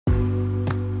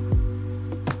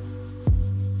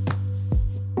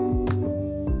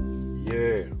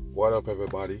What up,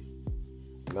 everybody?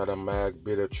 Another Mag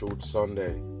Bitter Truth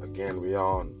Sunday. Again, we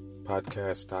on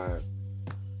podcast style.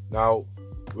 Now,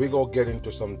 we go get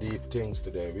into some deep things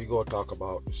today. We go talk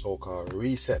about the so-called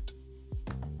reset.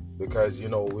 Because,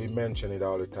 we mention it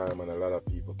all the time and a lot of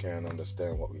people can't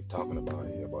understand what we're talking about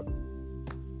here. But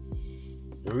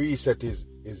the reset is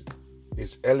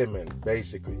element,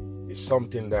 basically. It's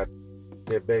something that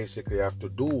they basically have to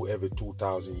do every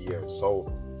 2,000 years.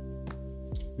 So,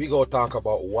 we go talk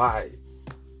about why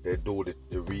they do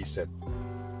the reset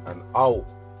and how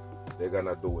they're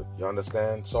gonna do it. You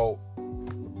understand? So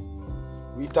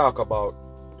we talk about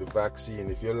the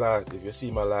vaccine. If you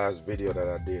see my last video that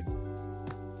I did,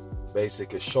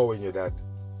 basically showing you that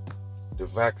the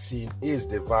vaccine is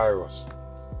the virus.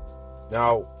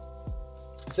 Now,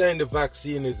 saying the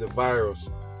vaccine is the virus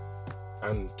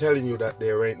and telling you that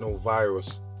there ain't no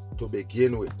virus to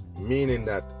begin with, meaning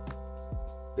that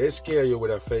they scare you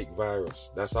with a fake virus.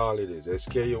 That's all it is. They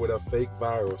scare you with a fake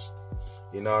virus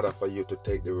in order for you to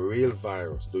take the real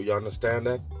virus. Do you understand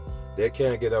that? They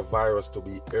can't get a virus to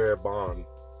be airborne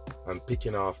and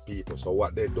picking off people. So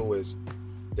what they do is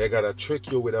they gotta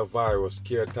trick you with a virus,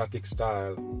 chaotic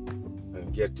style,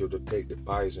 and get you to take the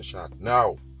poison shot.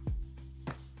 Now,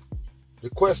 the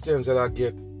questions that I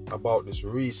get about this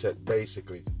reset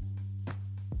basically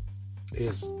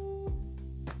is,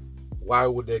 why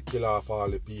would they kill off all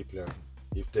the people? And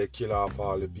if they kill off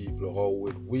all the people,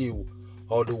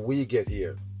 how do we get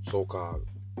here, so-called,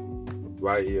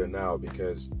 right here now?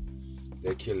 Because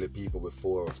they kill the people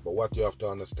before us. But what you have to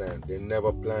understand, they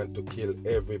never plan to kill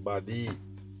everybody.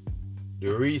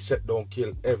 The reset don't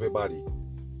kill everybody.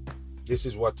 This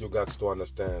is what you got to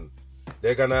understand.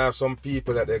 They're gonna have some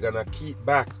people that they're gonna keep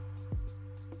back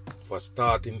for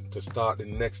start the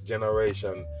next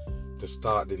generation, to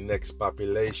start the next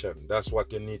population. That's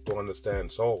what you need to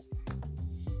understand. So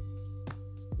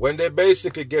when they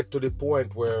basically get to the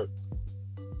point where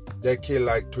they kill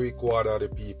like 3/4 of the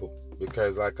people,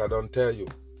 because like I don't tell you,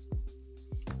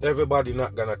 everybody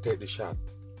not gonna take the shot.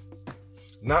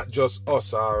 Not just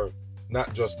us, or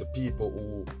not just the people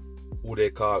who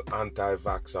they call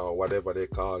anti-vax or whatever they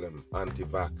call them,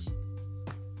 anti-vax.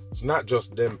 It's not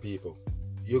just them people.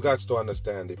 You got to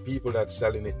understand, the people that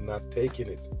selling it not taking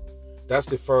it. That's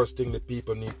the first thing that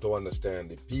people need to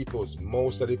understand.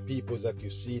 Most of the people that you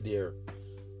see there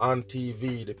on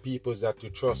TV, the people that you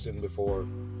trust in before,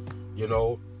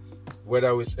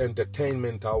 whether it's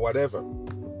entertainment or whatever,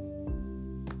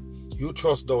 you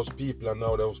trust those people, and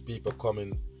now those people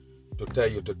coming to tell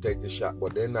you to take the shot,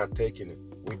 but they're not taking it.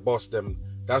 We bust them.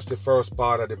 That's the first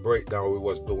part of the breakdown we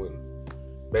was doing,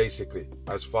 basically,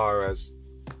 as far as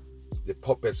the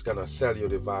puppets gonna sell you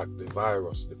the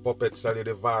virus. The puppets sell you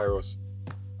the virus,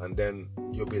 and then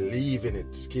you believe in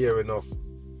it, scared enough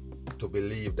to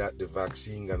believe that the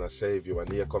vaccine gonna save you.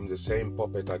 And here comes the same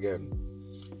puppet again,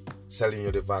 selling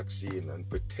you the vaccine and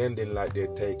pretending like they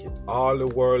take it. All the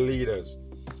world leaders,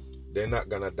 they're not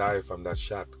gonna die from that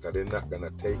shot because they're not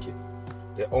gonna take it.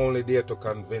 They're only there to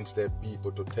convince their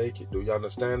people to take it. Do you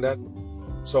understand that?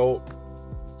 So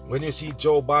when you see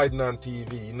Joe Biden on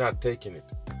TV, he's not taking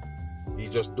it. He's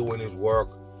just doing his work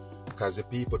because the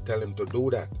people tell him to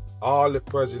do that. All the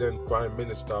president, prime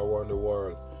minister around the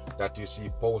world that you see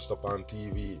post up on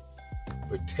TV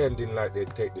pretending like they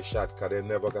take the shot because they're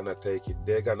never going to take it.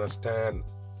 They're going to stand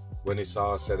when it's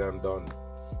all said and done.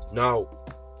 Now,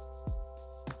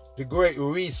 the Great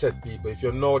Reset, people, if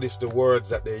you notice the words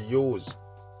that they use.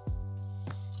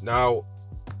 Now,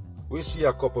 we see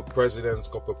a couple presidents,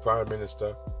 couple prime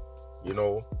minister,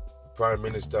 Prime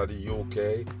Minister of the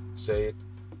UK say it.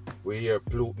 We hear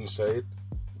Putin say it.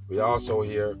 We also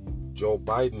hear Joe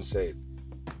Biden say it.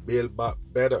 Build back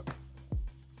better.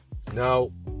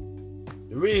 Now,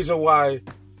 the reason why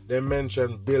they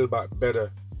mention build back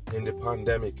better in the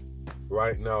pandemic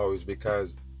right now is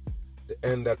because the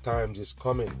end of times is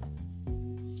coming.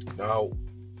 Now,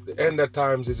 the end of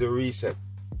times is a reset.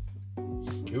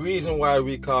 The reason why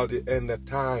we call it the end of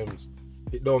times,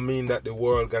 it don't mean that the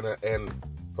world gonna end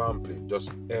promptly,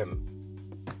 just end.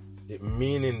 It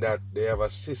meaning that they have a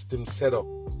system set up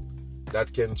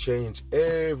that can change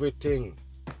everything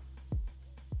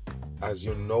as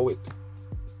you know it.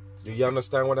 Do you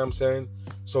understand what I'm saying?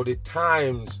 So the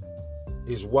times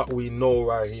is what we know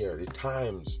right here. The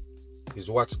times is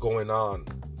what's going on.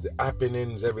 The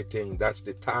happenings, everything, that's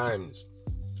the times.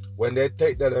 When they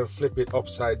take that and flip it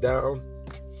upside down,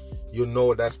 you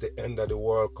know that's the end of the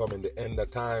world coming, the end of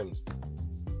times.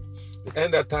 The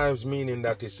end of times meaning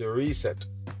that it's a reset.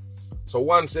 So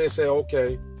once they say,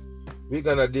 okay, we're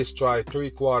going to destroy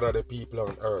 3/4 of the people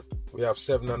on earth. We have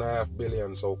 7.5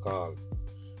 billion so-called.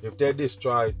 if they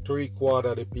destroy 3/4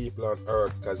 of the people on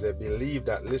earth, because they believe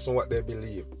that, listen what they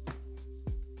believe.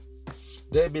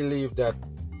 They believe that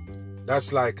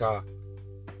that's like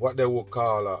what they would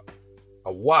call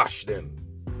a wash then.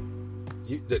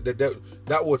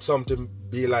 That would something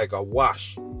be like a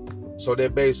wash. So they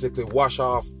basically wash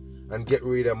off and get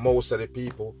rid of most of the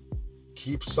people.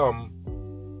 Keep some,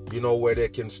 where they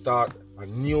can start a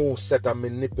new set of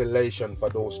manipulation for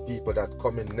those people that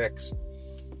come in next.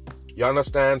 You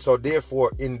understand? So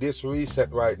therefore, in this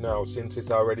reset right now, since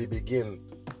it's already begin,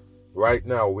 right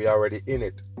now, we already in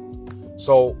it.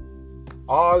 So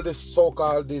all this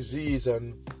so-called disease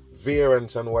and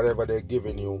variants and whatever they're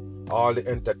giving you, all the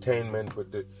entertainment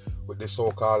with the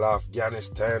so-called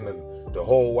Afghanistan and the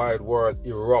whole wide world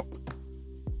erupt.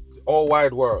 The whole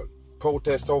wide world.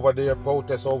 Protest over there,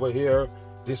 protest over here,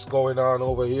 this going on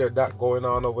over here, that going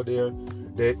on over there.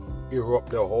 They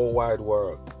erupt the whole wide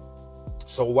world.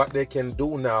 So what they can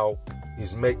do now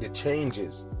is make the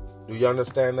changes. Do you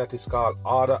understand that? It's called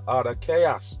order,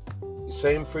 chaos. The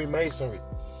same Freemasonry.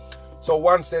 So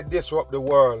once they disrupt the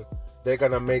world, they're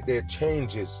going to make their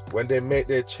changes. When they make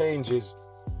their changes,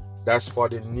 that's for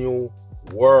the new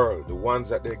world, the ones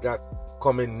that they got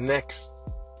coming next.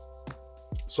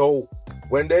 So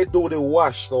when they do the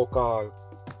wash, so-called,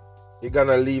 you're going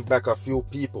to leave back a few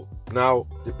people. Now,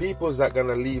 the peoples that going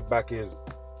to leave back is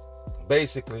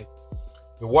basically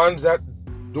the ones that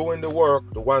doing the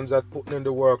work, the ones that putting in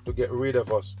the work to get rid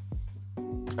of us.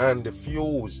 And the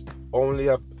fews,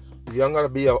 you're going to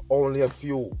be only a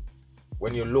few.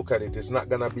 When you look at it, it's not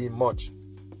going to be much.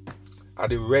 Are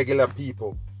the regular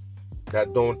people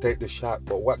that don't take the shot.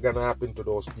 But what's going to happen to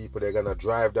those people? They're going to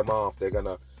drive them off.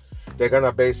 They're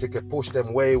gonna basically push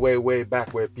them way, way, way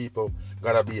back where people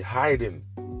gotta be hiding.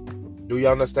 Do you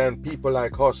understand? People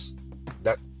like us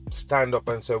that stand up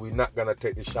and say we're not gonna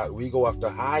take the shot. We go have to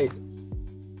hide.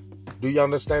 Do you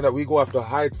understand that we go have to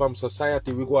hide from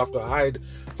society? We go have to hide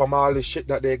from all the shit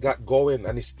that they got going.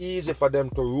 And it's easy for them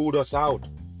to root us out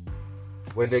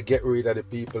when they get rid of the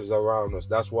peoples around us.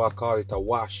 That's why I call it a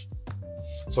wash.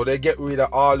 So they get rid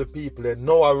of all the people they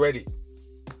know already.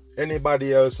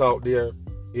 Anybody else out there,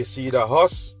 it's either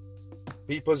us,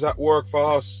 people that work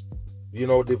for us,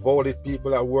 devoted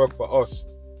people that work for us,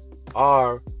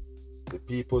 or the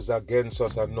people's against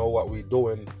us and know what we're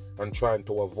doing and trying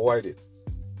to avoid it.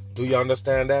 Do you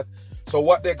understand that? So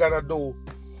what they're gonna do,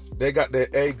 they got their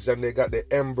eggs and they got their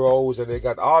embryos and they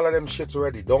got all of them shits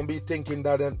ready. Don't be thinking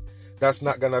that that's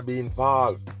not gonna be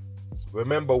involved.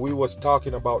 Remember, we was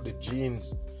talking about the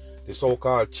genes, the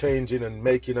so-called changing and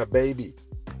making a baby.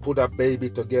 Put a baby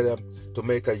together to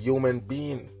make a human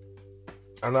being.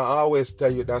 And I always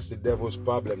tell you that's the devil's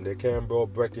problem. They can't blow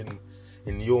breath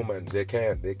in humans. They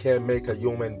can't make a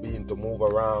human being to move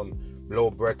around, blow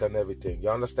breath and everything. You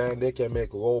understand? They can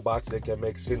make robots, they can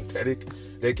make synthetic,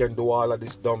 they can do all of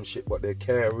this dumb shit, but they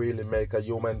can't really make a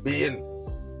human being.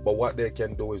 But what they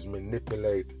can do is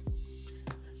manipulate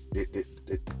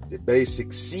the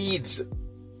basic seeds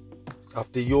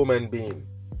of the human being.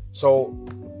 So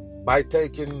by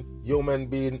taking human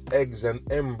being eggs and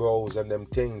embryos and them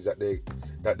things that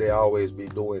they always be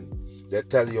doing, they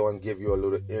tell you and give you a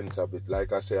little hint of it.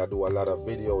 Like I say, I do a lot of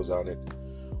videos on it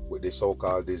with the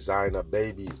so-called designer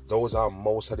babies. Those are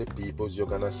most of the peoples you're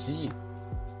gonna see.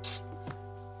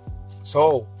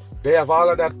 So they have all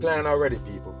of that plan already,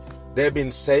 people. They've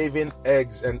been saving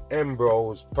eggs and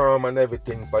embryos, sperm and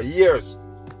everything for years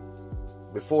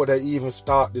before they even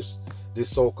start this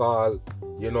so-called,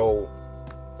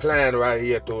 plan right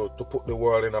here to put the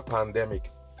world in a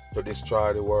pandemic, to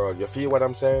destroy the world. You feel what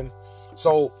I'm saying?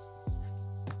 So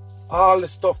all the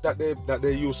stuff that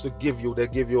they used to give you, they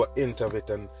give you a hint of it,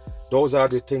 and those are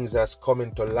the things that's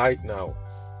coming to light now.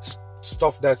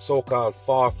 Stuff that's so-called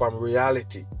far from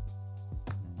reality.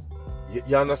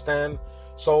 You understand?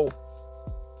 So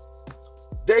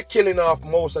they're killing off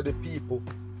most of the people,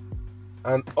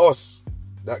 and us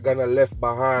that gonna left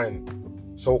behind,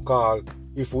 so-called,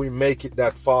 if we make it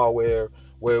that far where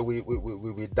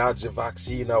we dodge the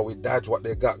vaccine or we dodge what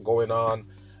they got going on,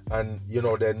 and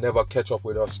they never catch up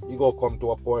with us, you go come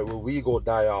to a point where we go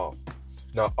die off.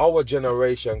 Now our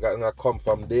generation gonna come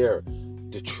from there,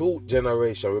 the truth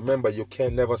generation. Remember, you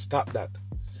can never stop that,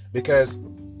 because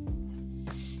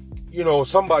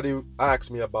somebody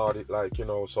asked me about it, like,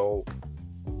 so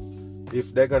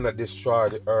if they're gonna destroy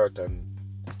the earth and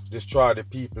destroy the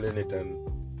people in it, and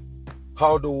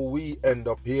how do we end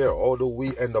up here? How do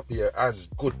we end up here as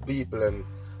good people and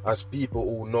as people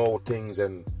who know things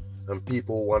and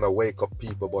people who want to wake up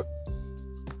people? But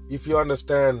if you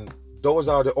understand, those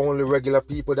are the only regular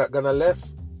people that gonna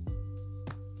left.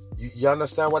 You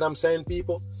understand what I'm saying,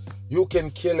 people? You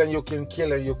can kill and you can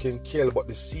kill and you can kill, but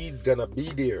the seed gonna be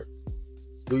there.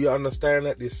 Do you understand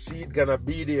that? The seed gonna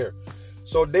be there.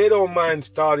 So they don't mind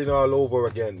starting all over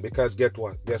again, because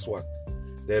guess what?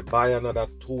 They buy another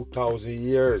 2,000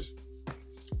 years.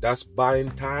 That's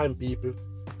buying time, people.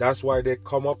 That's why they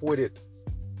come up with it.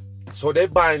 So they're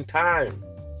buying time,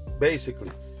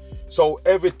 basically. So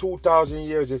every 2,000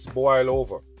 years it's boil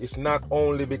over. It's not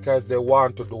only because they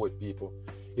want to do it, people.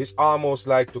 It's almost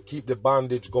like to keep the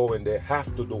bondage going, they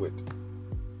have to do it.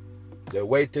 They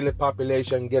wait till the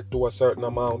population get to a certain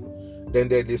amount, then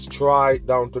they destroy it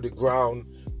down to the ground,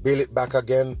 build it back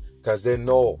again, because they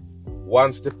know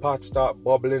once the pot start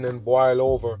bubbling and boil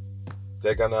over,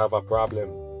 they're gonna have a problem.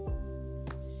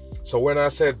 So when I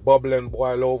said bubble and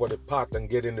boil over the pot and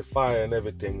get in the fire and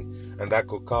everything, and that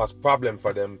could cause problem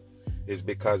for them, is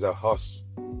because of us.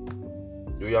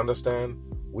 Do you understand?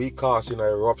 We causing an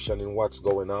eruption in what's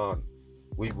going on.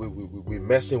 We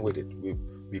messing with it.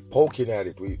 We poking at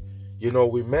it. We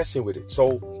messing with it.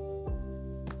 So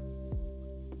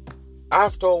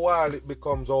after a while, it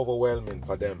becomes overwhelming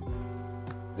for them.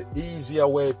 The easier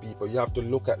way, people, you have to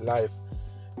look at life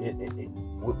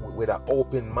with an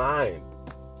open mind.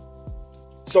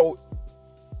 So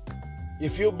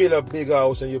if you build a big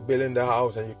house and you're building the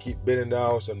house and you keep building the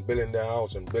house and building the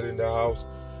house and building the house,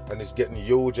 and it's getting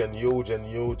huge and huge and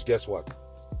huge, guess what?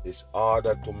 It's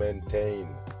harder to maintain.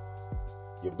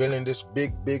 You're building this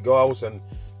big house and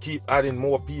keep adding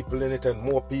more people in it and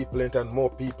more people in it and more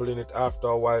people in it. After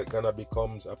a while, it gonna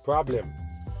becomes a problem.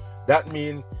 That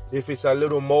means if it's a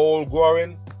little mold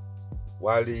growing,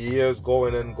 while the years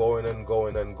going and going and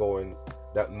going and going,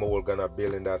 that mold gonna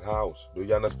build in that house. Do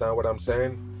you understand what I'm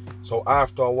saying? So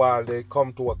after a while, they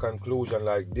come to a conclusion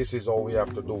like, this is all we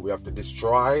have to do. We have to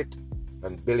destroy it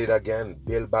and build it again,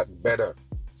 build back better.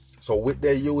 So with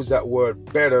they use that word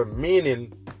better,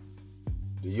 meaning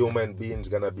the human being's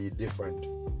gonna be different.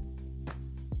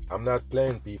 I'm not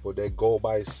playing, people. They go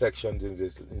by sections in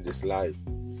this life.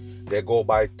 They go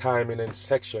by timing and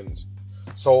sections.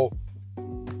 So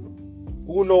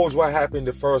who knows what happened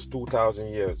the first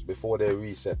 2,000 years before they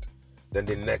reset? Then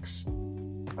the next.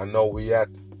 And now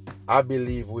I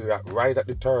believe we're right at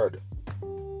the third.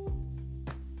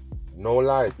 No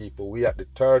lie, people. We at the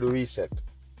third reset.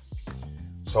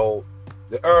 So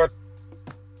the earth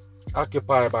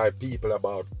occupied by people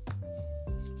about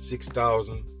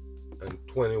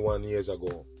 6,021 years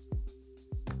ago.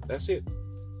 That's it.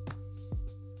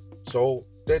 So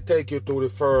they take you to the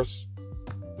first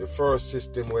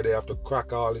system where they have to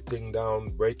crack all the thing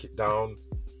down, break it down,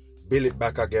 build it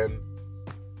back again.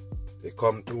 They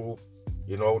come to,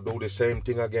 do the same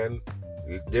thing again,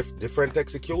 different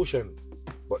execution,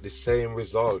 but the same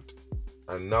result.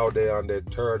 And now they're on their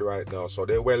third right now. So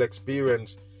they're well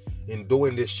experienced in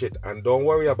doing this shit. And don't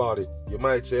worry about it. You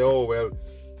might say, oh, well,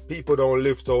 people don't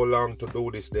live so long to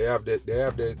do this. They have their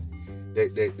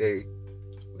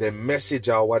message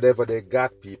or whatever they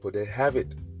got, people. They have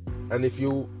it. And if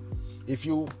you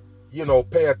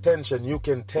pay attention, you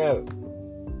can tell.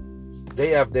 They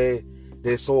have their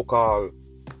so-called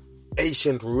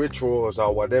ancient rituals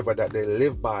or whatever that they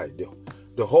live by.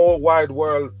 The whole wide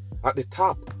world at the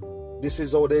top. This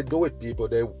is how they do it, people.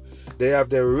 They have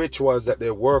their rituals that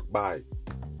they work by.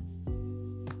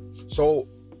 So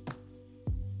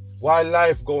while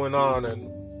life going on and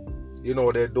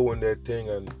they're doing their thing,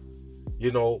 and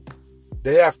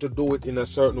they have to do it in a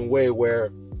certain way where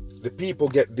the people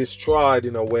get destroyed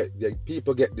in a way. The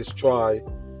people get destroyed.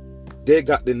 They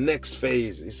got the next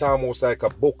phase. It's almost like a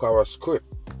book or a script.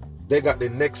 They got the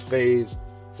next phase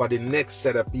for the next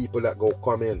set of people that go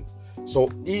come in.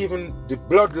 So even the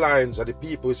bloodlines of the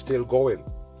people is still going.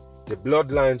 The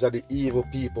bloodlines of the evil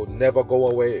people never go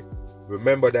away.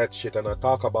 Remember that shit. And I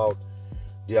talk about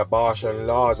the abortion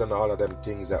laws and all of them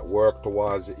things that work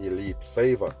towards the elite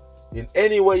favor. In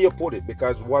any way you put it,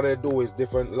 because what they do is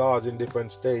different laws in different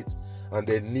states, and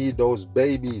they need those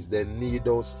babies, they need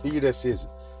those fetuses.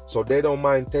 So they don't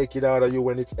mind taking it out of you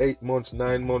when it's 8 months,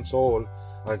 9 months old,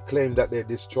 and claim that they're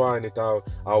destroying it or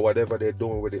whatever they're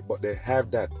doing with it. But they have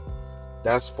that.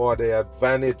 That's for their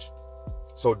advantage.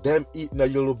 So them eating a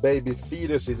little baby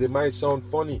fetuses, it might sound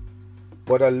funny,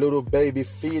 but a little baby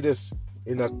fetus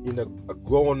in a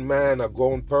grown man, a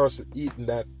grown person eating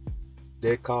that,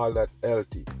 they call that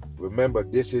healthy. Remember,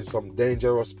 this is some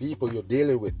dangerous people you're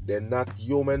dealing with. They're not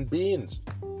human beings.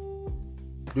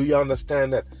 Do you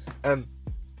understand that? And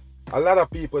a lot of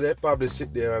people, they probably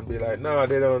sit there and be like, no,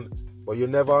 they don't. But you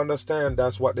never understand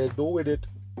that's what they do with it.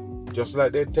 Just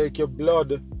like they take your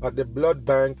blood at the blood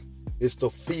bank is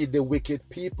to feed the wicked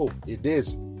people. It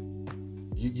is.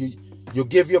 You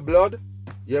give your blood,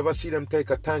 You ever see them take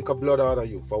a tank of blood out of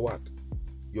you? For what?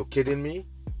 You kidding me?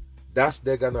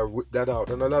 They're gonna rip that out.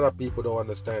 And a lot of people don't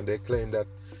understand. They claim that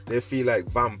they feel like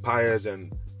vampires,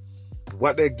 and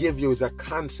what they give you is a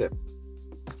concept.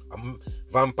 A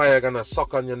vampire gonna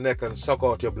suck on your neck and suck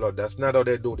out your blood. That's not how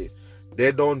they do it.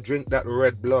 They don't drink that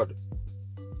red blood.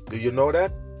 Do you know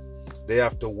that? They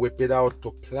have to whip it out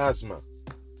to plasma.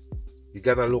 You're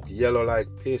gonna look yellow like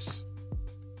piss.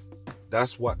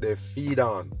 That's what they feed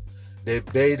on. They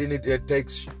bathe in it.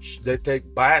 They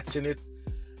take baths in it.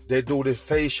 They do the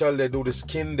facial. They do the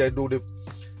skin. They do the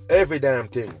every damn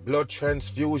thing. Blood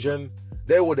transfusion.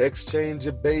 They would exchange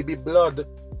the baby blood.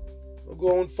 The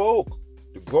grown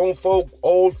folk,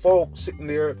 old folk sitting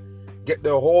there, get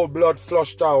their whole blood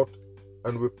flushed out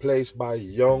and replaced by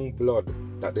young blood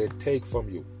that they take from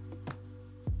you.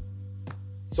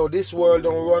 So this world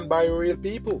don't run by real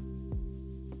people.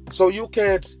 So you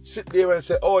can't sit there and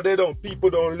say, oh, people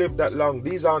don't live that long.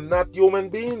 These are not human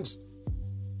beings.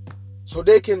 So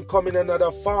they can come in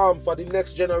another farm for the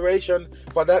next generation,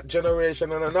 for that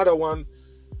generation and another one,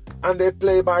 and they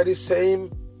play by the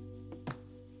same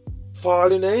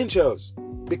fallen angels.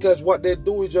 Because what they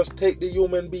do is just take the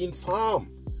human being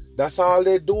farm. That's all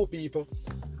they do, people.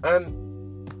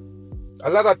 And a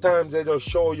lot of times they just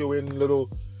show you in little,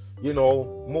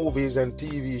 movies and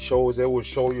TV shows, they will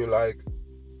show you like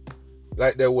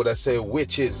they would have say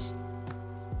witches.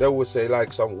 They would say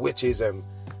like some witches, and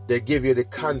they give you the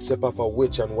concept of a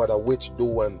witch and what a witch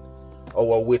do and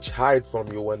or a witch hide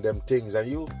from you and them things. And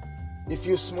you, if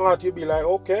you smart, you be like,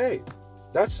 okay,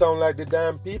 that sound like the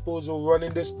damn peoples who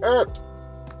running this earth.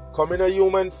 Come in a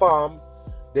human farm,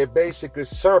 they basically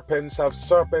have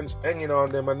serpents hanging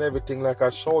on them and everything, like I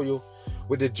show you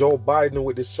with the Joe Biden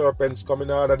with the serpents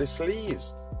coming out of the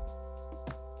sleeves.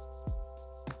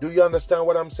 Do you understand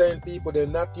what I'm saying, people? They're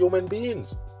not human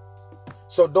beings.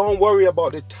 So don't worry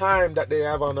about the time that they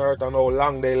have on earth and how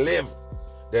long they live.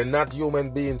 They're not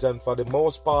human beings, and for the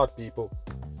most part, people,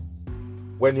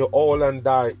 when you're old and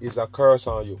die, is a curse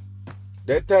on you.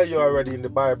 They tell you already in the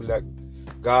Bible that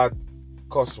God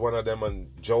cursed one of them and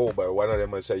Job, or one of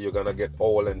them, and said you're going to get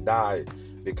old and die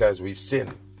because we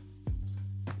sin.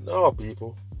 No,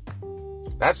 people.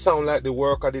 That sounds like the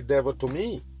work of the devil to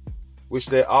me, which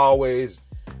they always,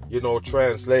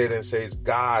 translate and say it's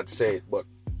God said, but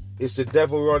it's the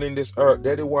devil running this earth.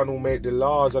 They're the one who made the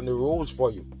laws and the rules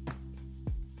for you.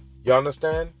 You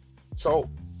understand? So,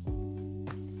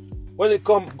 when it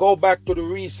go back to the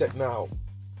reset now.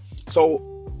 So,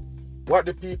 what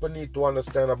the people need to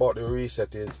understand about the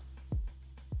reset is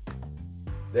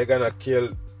they're going to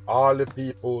kill all the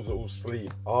people who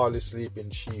sleep, all the sleeping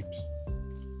sheep,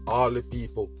 all the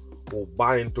people who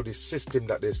buy into the system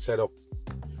that they set up.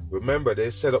 Remember,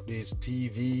 they set up these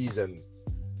TVs and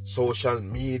social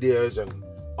medias and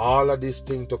all of this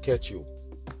thing to catch you.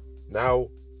 Now,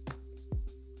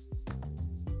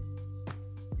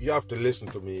 you have to listen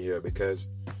to me here because,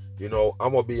 I'm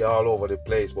going to be all over the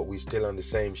place, but we still on the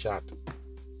same shot.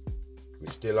 We're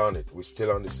still on it. We're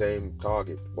still on the same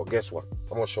target. But guess what?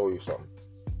 I'm going to show you something.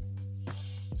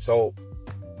 So,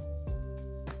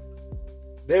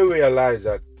 they realize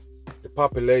that the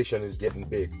population is getting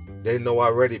big. They know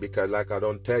already because, like I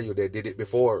don't tell you, they did it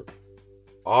before.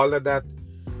 All of that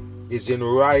is in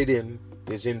writing,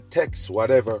 is in text,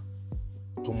 whatever,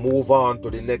 to move on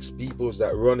to the next peoples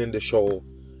that run in the show,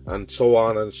 and so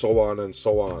on and so on and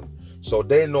so on. So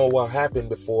they know what happened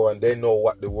before, and they know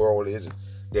what the world is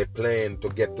they're playing to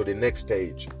get to the next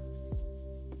stage.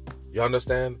 You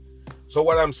understand? So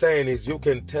what I'm saying is you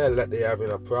can tell that they're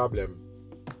having a problem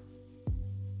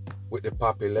with the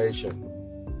population.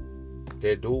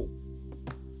 They do.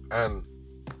 And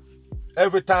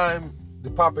every time the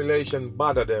population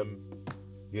bother them,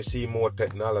 you see more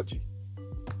technology.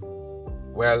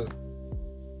 Well,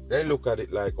 they look at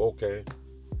it like, okay,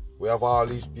 we have all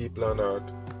these people on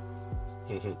earth.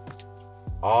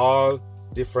 All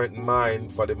different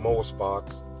mind for the most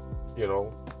part.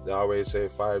 They always say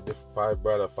five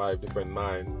different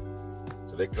mind.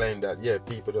 So they claim that,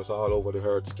 people just all over the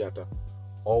earth scatter.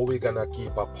 Or we gonna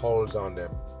keep a pulse on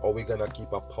them? Or we gonna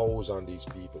keep a pulse on these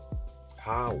people?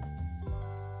 How?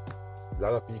 A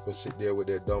lot of people sit there with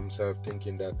their dumb self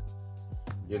thinking that,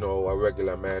 a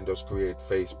regular man just create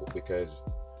Facebook because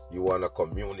you want to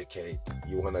communicate.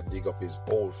 You want to dig up his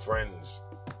old friends.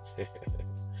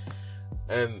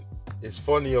 And it's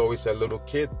funny how it's a little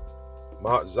kid.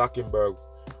 Mark Zuckerberg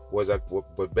was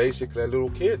basically a little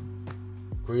kid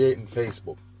creating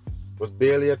Facebook. Was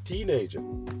barely a teenager.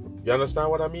 You understand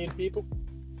what I mean, people?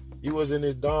 He was in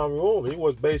his dorm room. He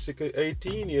was basically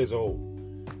 18 years old.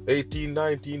 18,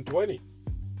 19, 20.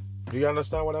 Do you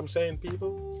understand what I'm saying,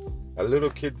 people? A little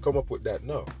kid come up with that?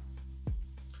 No.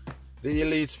 The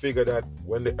elites figure that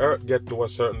when the earth get to a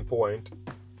certain point,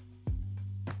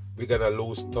 we're going to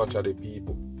lose touch of the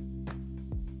people.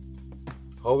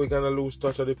 How are we going to lose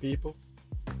touch of the people?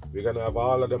 We're going to have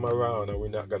all of them around and we're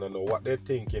not going to know what they're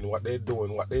thinking, what they're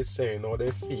doing, what they're saying, how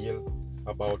they feel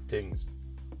about things.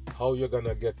 How you going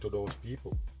to get to those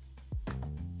people?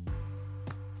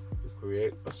 You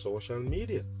create a social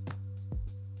media.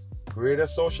 Create a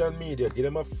social media. Get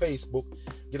them a Facebook.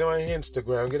 Get them an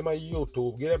Instagram. Get them a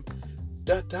YouTube. Get them...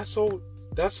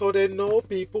 That's how they know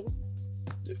people.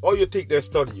 Or you think they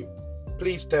study you?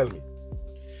 Please tell me.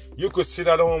 You could sit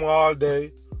at home all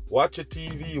day, watch a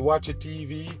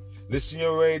TV, listen to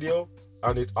your radio,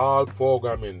 and it's all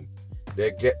programming.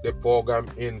 They get the program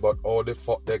in, but how the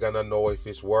fuck they gonna know if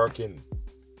it's working?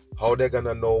 How they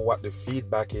gonna know what the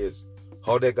feedback is?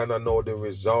 How they gonna know the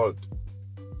result?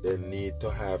 They need to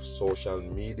have social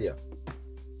media.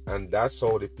 And that's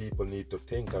how the people need to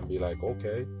think and be like,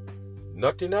 okay,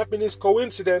 nothing happened is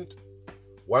coincident.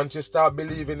 Once you start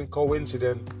believing in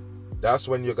coincidence, that's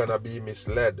when you're gonna be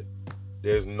misled.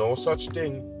 There's no such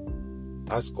thing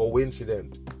as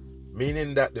coincidence.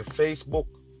 Meaning that the Facebook,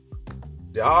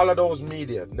 all of those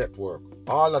media network,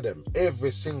 all of them,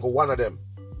 every single one of them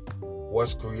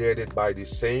was created by the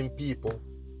same people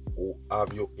who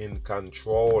have you in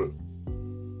control.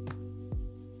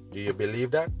 Do you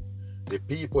believe that? The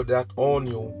people that own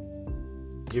you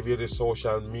give you the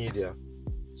social media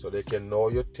so they can know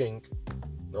you think,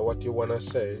 know what you want to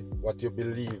say, what you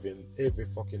believe in, every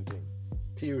fucking thing.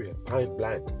 Period. Point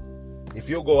blank. If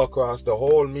you go across the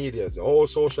whole media, the whole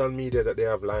social media that they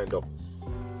have lined up,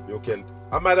 you can,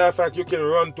 as a matter of fact, you can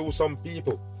run to some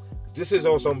people. This is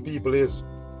how some people is.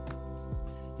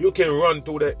 You can run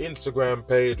to their Instagram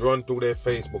page, run to their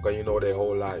Facebook, and you know their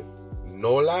whole life.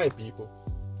 No lie, people.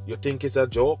 You think it's a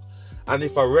joke? And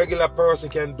if a regular person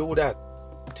can do that,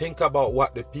 think about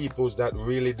what the peoples that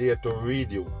really dare to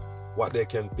read you, what they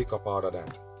can pick up out of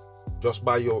that. Just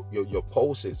by your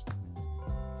posts.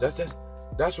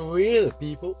 That's real,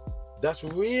 people. That's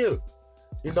real.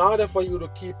 In order for you to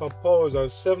keep a pulse on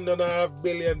 7.5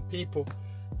 billion people,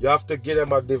 you have to get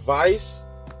them a device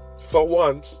for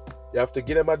once. You have to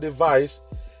get them a device,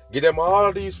 get them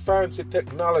all these fancy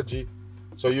technology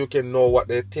so you can know what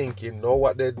they're thinking, know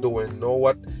what they're doing,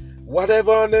 know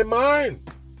whatever on their mind.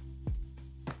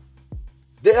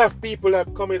 They have people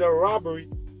that commit a robbery,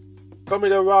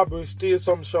 steal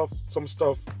some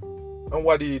stuff, and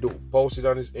what do you do? Post it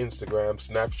on his Instagram,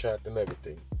 Snapchat, and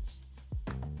everything.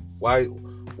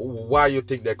 Why you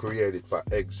think they created for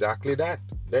exactly that?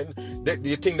 Then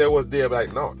you think they was there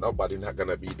like, no, nobody not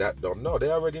gonna be that dumb. No, they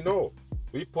already know.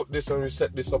 We put this and we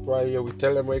set this up right here. We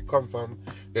tell them where it come from.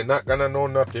 They're not gonna know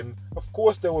nothing. Of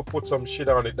course, they will put some shit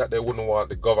on it that they wouldn't want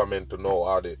the government to know,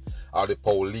 or the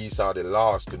police, or the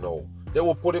laws to know. They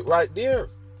will put it right there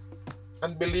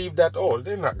and believe that, oh,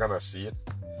 they're not gonna see it.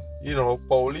 You know,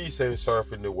 police ain't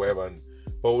surfing the web and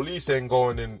police ain't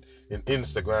going in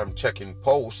Instagram checking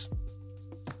posts.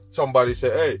 Somebody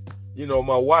say, hey, you know,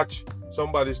 my watch.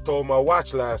 Somebody stole my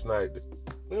watch last night.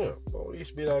 Yeah,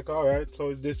 police be like, all right,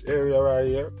 so this area right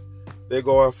here. They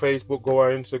go on Facebook, go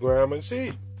on Instagram and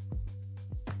see.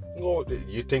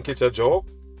 You think it's a joke?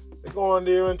 They go on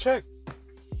there and check.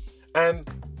 And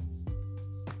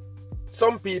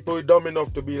some people are dumb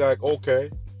enough to be like, okay,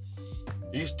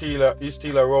 he steal a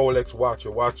Rolex watch,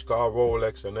 a watch called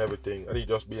Rolex and everything. And he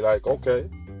just be like, okay.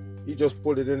 He just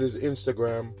put it in his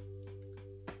Instagram,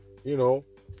 you know,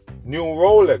 new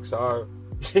Rolex or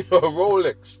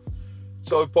Rolex.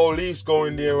 So the police go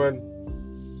in there and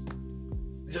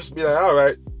just be like, all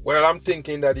right, well, I'm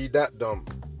thinking that he that dumb.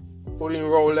 Put in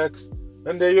Rolex,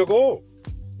 and there you go.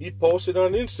 He posted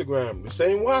on Instagram, the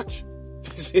same watch.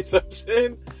 You see what I'm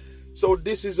saying? So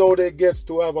this is how they get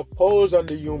to have a pulse on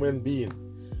the human being.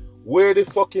 Where the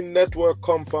fucking network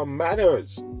come from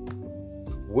matters.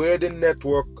 Where the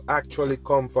network actually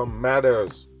come from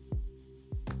matters.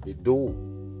 It do.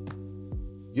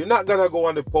 You're not gonna go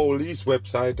on the police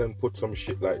website and put some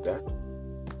shit like that.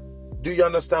 Do you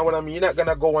understand what I mean? You're not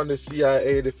gonna go on the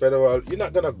CIA, the federal. You're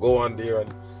not gonna go on there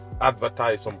and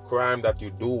advertise some crime that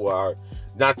you do, or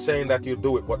not saying that you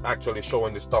do it, but actually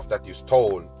showing the stuff that you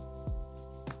stole.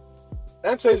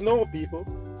 Answer is no, people.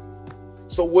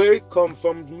 So where it come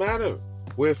from matter.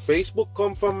 Where Facebook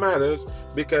come from matters,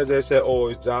 because they say, oh,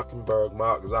 it's Zuckerberg,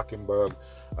 Mark Zuckerberg,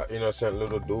 an innocent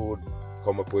little dude,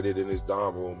 come up with it in his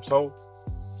dorm room. So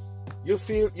you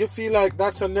feel like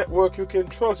that's a network you can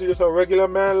trust. It's just a regular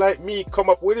man like me come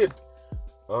up with it.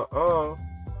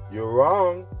 You're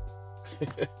wrong.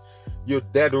 You're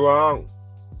dead wrong.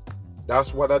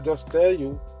 That's what I just tell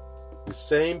you. The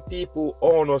same people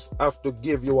own us have to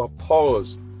give you a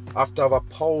pulse. Have to have a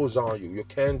pulse on you. You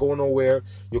can't go nowhere.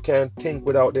 You can't think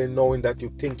without them knowing that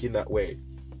you're thinking that way.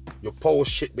 You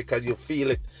post shit because you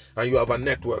feel it and you have a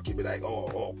network. You be like,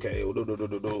 oh, okay,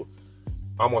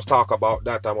 I must talk about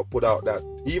that. I'm going to put out that.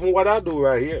 Even what I do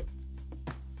right here.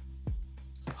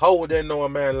 How would they know a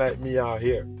man like me out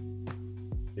here?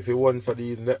 If it wasn't for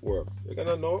these networks. They're going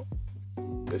to know.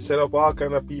 They set up all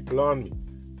kind of people on me.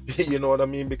 You know what I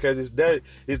mean? Because it's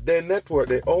their network.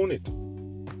 They own it.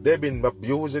 They've been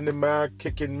abusing the mag,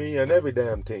 kicking me and every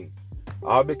damn thing.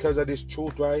 All because of this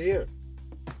truth right here.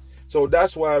 So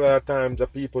that's why a lot of times the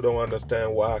people don't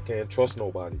understand why I can't trust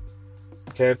nobody.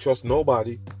 Can't trust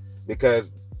nobody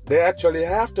because they actually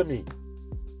after me.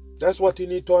 That's what you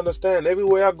need to understand.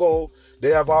 Everywhere I go, they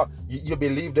have you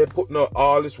believe they're putting out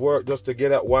all this work just to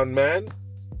get at one man?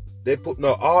 They're putting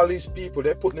out all these people.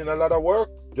 They're putting in a lot of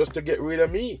work just to get rid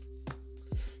of me.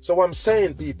 So I'm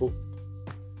saying, people,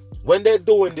 when they're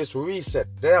doing this reset,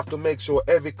 they have to make sure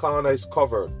every corner is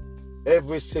covered.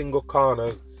 Every single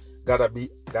corner gotta be,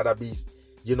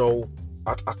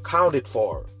 accounted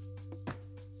for.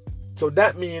 So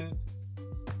that means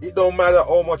it don't matter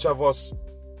how much of us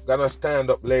gonna stand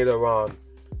up later on.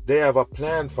 They have a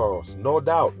plan for us, no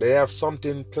doubt. They have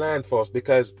something planned for us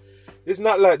because it's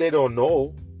not like they don't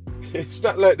know. It's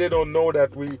not like they don't know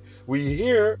that we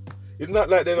here. It's not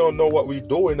like they don't know what we're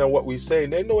doing and what we're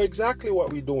saying. They know exactly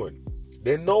what we're doing.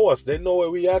 They know us. They know where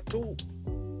we are too.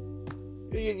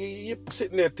 You're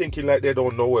sitting there thinking like they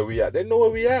don't know where we at. They know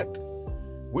where we at.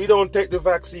 We don't take the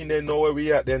vaccine. They know where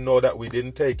we at. They know that we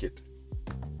didn't take it.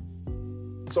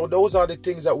 So those are the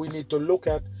things that we need to look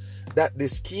at. That the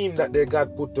scheme that they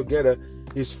got put together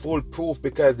is foolproof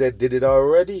because they did it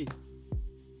already.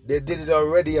 They did it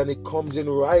already, and it comes in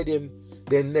writing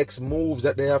their next moves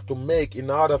that they have to make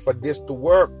in order for this to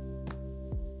work.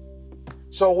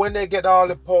 So when they get all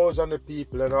the pause on the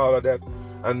people and all of that,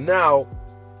 and now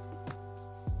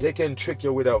they can trick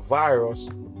you with a virus,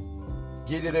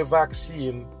 give you the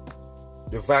vaccine.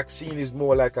 The vaccine is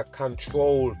more like a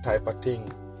control type of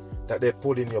thing that they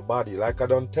put in your body. Like I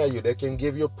don't tell you, they can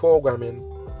give you programming.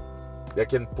 They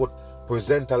can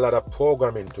present a lot of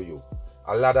programming to you.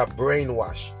 A lot of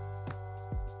brainwash.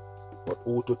 But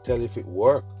who to tell if it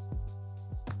work?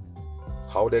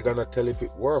 How they gonna tell if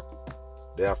it work?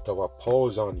 They have to have a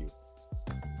pause on you.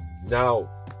 Now,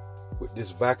 with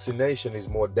this vaccination is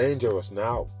more dangerous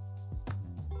now.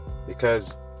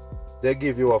 Because they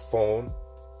give you a phone.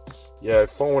 Yeah, a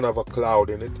phone have a cloud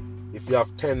in it. If you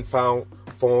have 10 phone,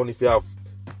 if you have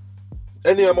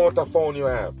any amount of phone you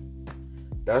have,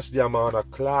 that's the amount of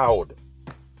cloud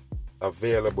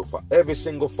available for every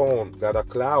single phone. Got a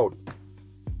cloud.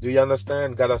 Do you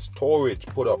understand? Got a storage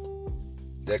put up.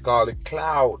 They call it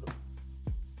cloud.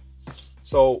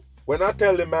 So when I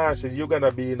tell the masses you're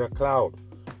gonna be in a cloud,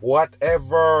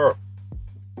 whatever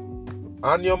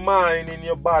on your mind, in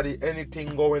your body,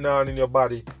 anything going on in your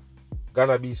body,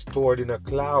 gonna be stored in a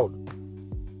cloud.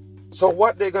 So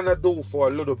what they're gonna do for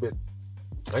a little bit,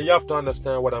 and you have to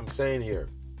understand what I'm saying here.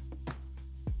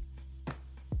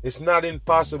 It's not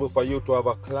impossible for you to have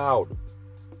a cloud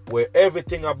where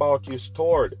everything about you is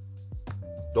stored.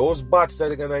 Those bots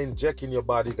that are going to inject in your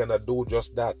body are going to do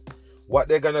just that. What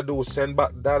they're going to do is send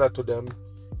back data to them,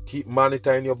 keep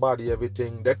monitoring your body,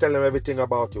 everything. They tell them everything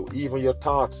about you, even your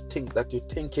thoughts, think that you're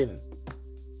thinking.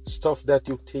 Stuff that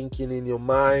you're thinking in your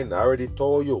mind. I already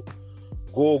told you.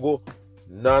 Google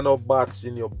nanobots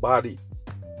in your body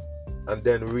and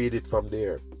then read it from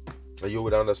there. And you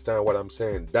would understand what I'm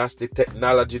saying. That's the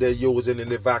technology they're using in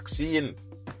the vaccine.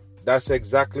 That's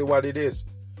exactly what it is.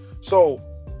 So,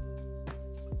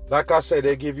 like I said,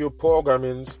 they give you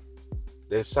programmings.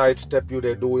 They sidestep you.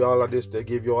 They do all of this. They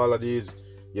give you all of these,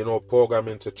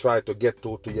 programming to try to get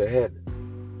to your head.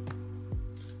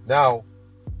 Now,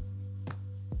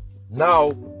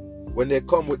 when they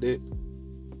come with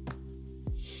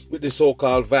the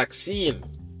so-called vaccine,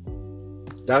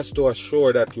 that's to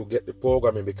assure that you get the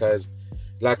programming because,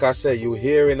 like I say, you're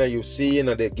hearing and you're seeing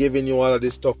and they're giving you all of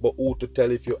this stuff, but who to tell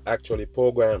if you actually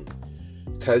program?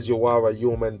 Because you are a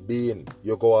human being.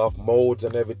 You go off modes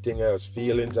and everything else,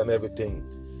 feelings and everything.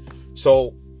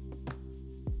 So,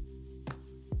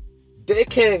 they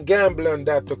can't gamble on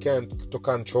that to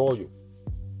control you.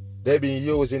 They've been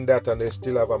using that and they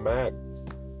still have a mag.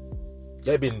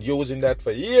 They've been using that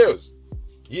for years.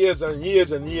 Years and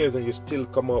years and years, and you still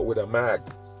come out with a mag.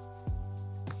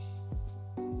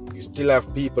 You still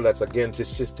have people that's against the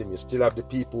system. You still have the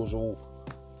people who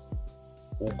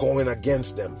going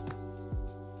against them.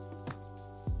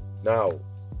 Now,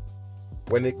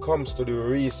 when it comes to the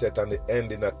reset and the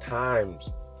ending of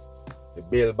times, the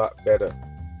build back better,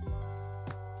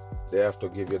 they have to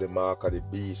give you the mark of the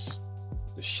beast,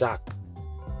 the shot.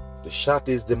 The shot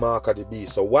is the mark of the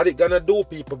beast. So what it gonna do,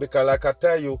 people? Because like I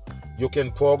tell you, you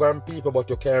can program people, but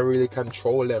you can't really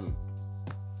control them.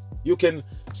 You can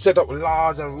set up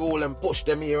laws and rule and push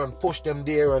them here and push them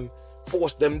there and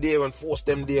force them there and force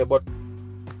them there. But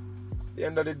at the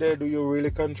end of the day, do you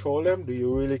really control them? Do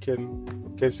you really can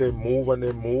say move and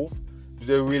they move? Do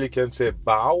they really can say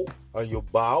bow and you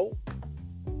bow?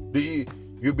 Do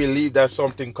you believe that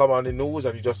something come on the news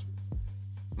and you just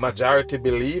majority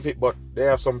believe it, but they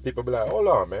have some people be like, hold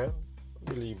on, man,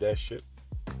 I believe that shit.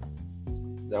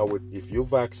 Now, if you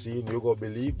vaccine, you go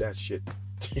believe that shit.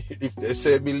 If they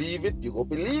say believe it, you go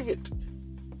believe it.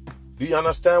 Do you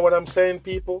understand what I'm saying,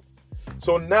 people?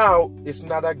 So now, it's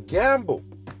not a gamble.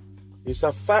 It's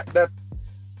a fact that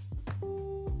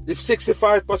if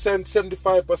 65%,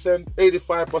 75%,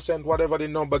 85%, whatever the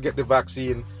number get the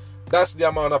vaccine, that's the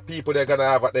amount of people they're going to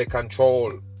have at their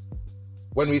control.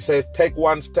 When we say take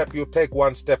one step, you take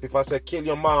one step. If I say kill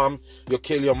your mom, you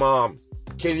kill your mom.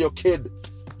 Kill your kid.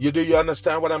 Do you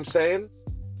understand what I'm saying?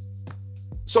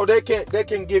 So they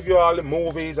can give you all the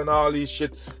movies and all these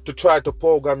shit to try to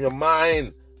program your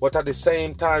mind. But at the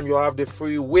same time, you have the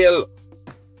free will.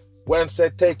 Once they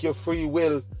take your free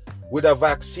will with a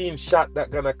vaccine shot that's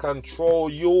going to control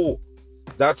you,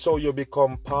 that's how you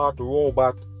become part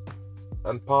robot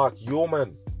and part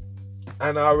human.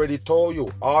 And I already told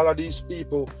you, all of these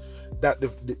people that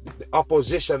the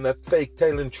opposition that fake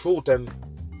telling truth, and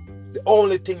the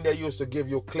only thing they used to give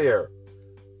you clear,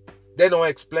 they don't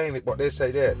explain it, but they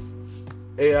say that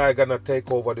AI gonna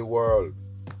take over the world.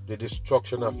 The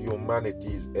destruction of humanity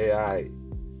is AI.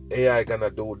 AI gonna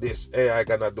do this, AI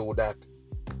gonna do that.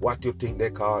 What you think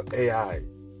they call AI?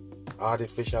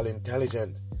 Artificial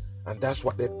intelligence. And that's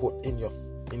what they put in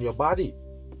your body.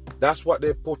 That's what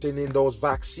they put in those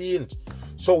vaccines.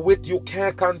 So you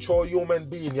can't control human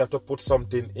beings, you have to put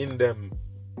something in them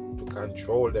to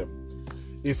control them.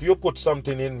 If you put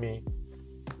something in me,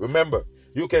 remember,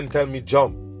 you can tell me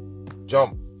jump,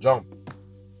 jump, jump.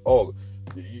 Oh,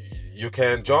 you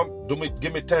can't jump?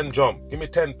 Give me 10 jump, give me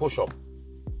 10 push-up.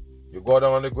 You go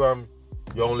down on the ground,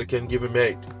 you only can give him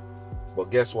 8. But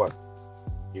guess what?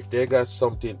 If they got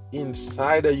something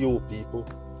inside of you, people,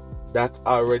 that's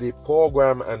already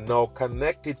programmed and now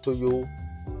connected to you,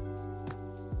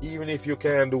 even if you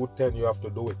can't do 10, you have to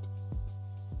do it.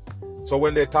 So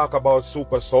when they talk about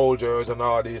super soldiers and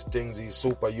all these things, these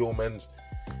superhumans,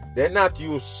 they're not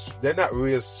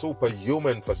real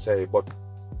superhuman per se, but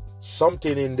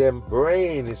something in them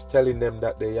brain is telling them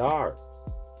that they are.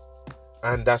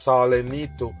 And that's all they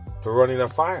need to run in a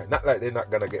fire. Not like they're not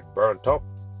going to get burnt up,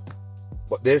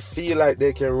 but they feel like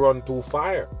they can run through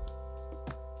fire.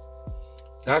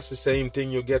 That's the same thing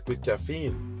you get with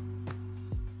caffeine.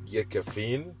 You get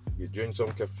caffeine, you drink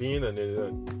some caffeine, and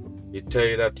then it tell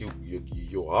you that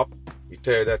you're up. It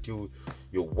tell you that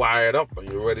you're wired up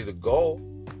and you're ready to go.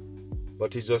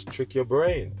 But it just trick your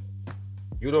brain.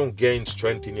 You don't gain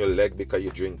strength in your leg because you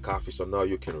drink coffee, so now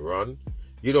you can run.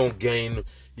 You don't gain.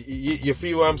 You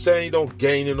feel what I'm saying? You don't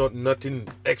gain nothing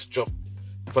extra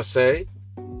per se.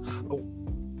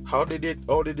 How did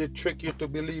it trick you to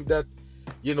believe that?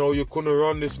 You couldn't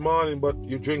run this morning, but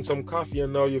you drink some coffee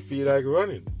and now you feel like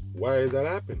running. Why is that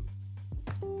happening?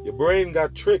 Your brain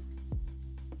got tricked.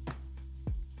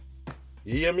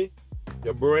 You hear me?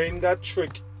 Your brain got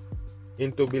tricked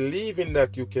into believing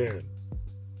that you can.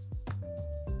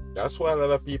 That's why a lot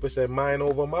of people say mind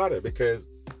over matter, because,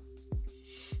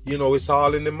 it's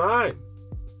all in the mind.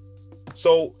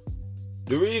 So,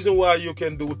 the reason why you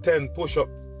can do 10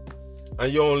 push-ups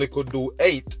and you only could do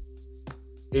 8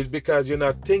 is because you're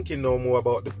not thinking no more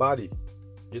about the body.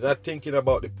 You're not thinking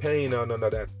about the pain or none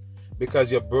of that. Because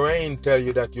your brain tells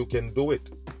you that you can do it.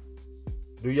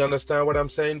 Do you understand what I'm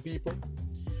saying, people?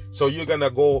 So you're going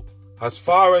to go as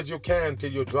far as you can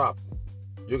till you drop.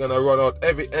 You're going to run out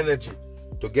every energy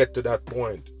to get to that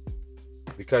point.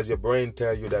 Because your brain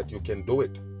tells you that you can do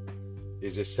it.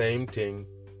 It's the same thing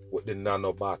with the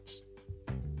nanobots.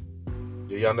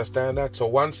 Do you understand that? So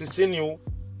once it's in you,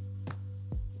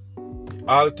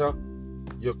 alter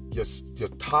your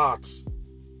thoughts,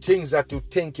 things that you're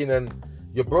thinking, and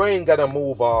your brain gotta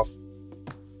move off.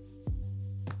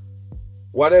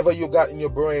 Whatever you got in your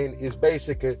brain is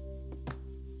basically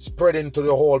spreading to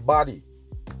the whole body.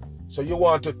 So you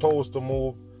want your toes to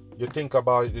move, you think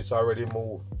about it, it's already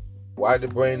moved. Why the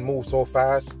brain moves so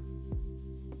fast?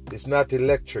 It's not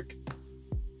electric.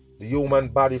 The human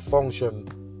body function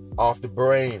of the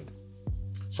brain.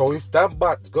 So if that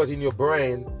bot's got in your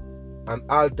brain, and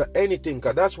alter anything,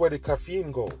 because that's where the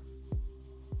caffeine go.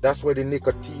 That's where the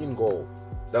nicotine go.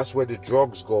 That's where the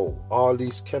drugs go. All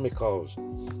these chemicals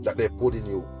that they put in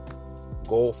you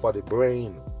go for the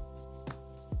brain.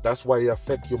 That's why it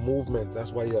affect your movement.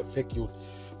 That's why it affect you,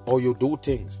 how you do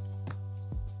things.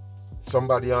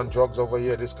 Somebody on drugs over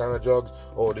here, this kind of drugs.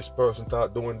 Oh, this person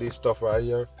start doing this stuff right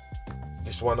here.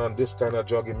 This one on this kind of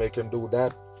drug, it make him do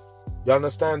that. You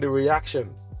understand the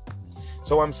reaction?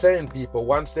 So I'm saying, people,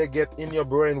 once they get in your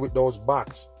brain with those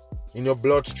bots, in your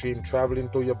bloodstream, traveling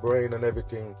to your brain and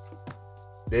everything,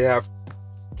 they have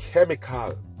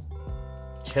chemical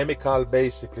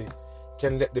basically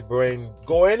can let the brain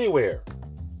go anywhere,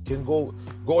 can go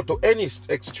to any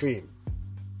extreme.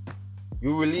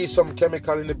 You release some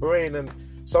chemical in the brain and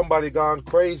somebody gone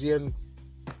crazy and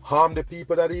harm the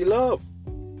people that he love.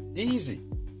 Easy.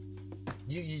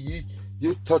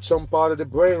 You touch some part of the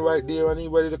brain right there and he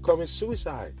ready to commit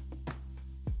suicide.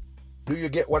 Do you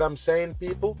get what I'm saying,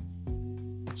 people?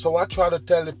 So I try to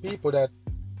tell the people that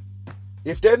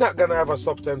if they're not going to have a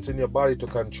substance in your body to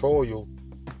control you,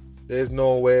 there's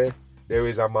no way there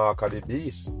is a mark of the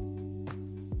beast.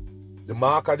 The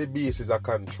mark of the beast is a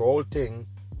control thing,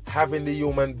 having the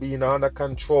human being under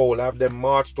control, have them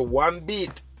march to one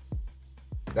beat.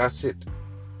 That's it.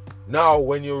 Now,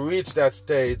 when you reach that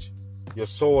stage, your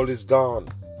soul is gone.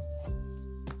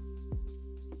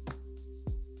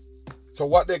 So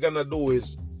what they're going to do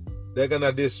is, they're going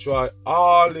to destroy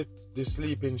all the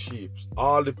sleeping sheep,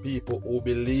 all the people who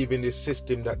believe in the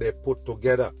system that they put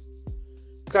together.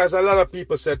 Because a lot of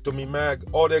people said to me, Mag,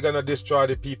 oh, they're going to destroy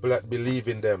the people that believe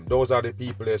in them. Those are the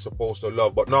people they're supposed to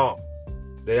love. But no,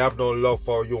 they have no love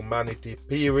for humanity,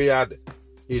 period.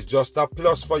 It's just a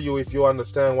plus for you if you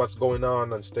understand what's going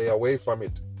on and stay away from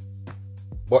it.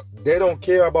 But they don't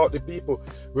care about the people.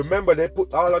 Remember, they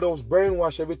put all of those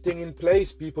brainwash, everything in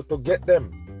place, people, to get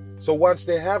them. So once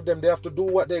they have them, they have to do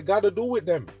what they got to do with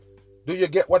them. Do you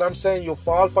get what I'm saying? You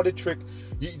fall for the trick.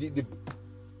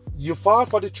 You fall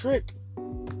for the trick.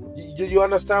 You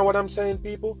understand what I'm saying,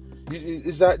 people?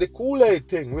 It's like the Kool-Aid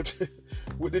thing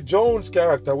with the Jones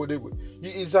character.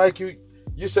 It's like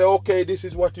you say, okay, this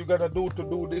is what you're going to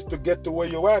do this to get to where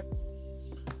you're at.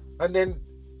 And then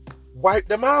wipe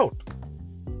them out.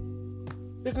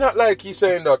 It's not like he's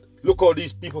saying that, look how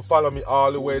these people follow me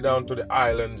all the way down to the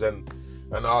islands and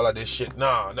all of this shit.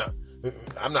 No,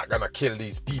 I'm not going to kill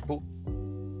these people.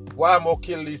 Why am I going to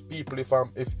kill these people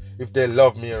if they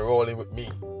love me and rolling with me?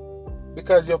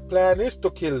 Because your plan is to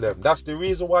kill them. That's the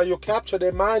reason why you capture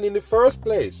their mind in the first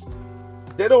place.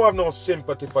 They don't have no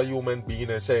sympathy for human beings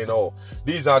and saying, oh,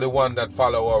 these are the ones that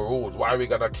follow our rules. Why are we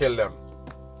going to kill them?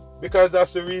 Because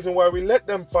that's the reason why we let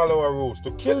them follow our rules,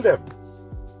 to kill them.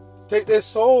 Take their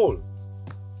soul.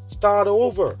 Start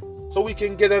over. So we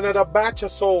can get another batch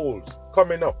of souls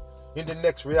coming up in the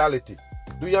next reality.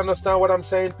 Do you understand what I'm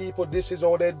saying, people? This is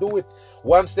how they do it.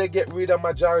 Once they get rid of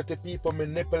majority people,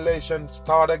 manipulation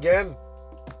start again.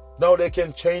 Now they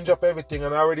can change up everything.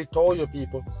 And I already told you,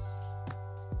 people,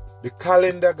 the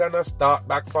calendar gonna start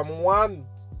back from 1.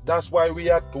 That's why we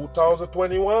are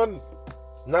 2021.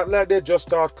 Not like they just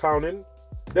start counting.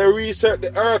 They reset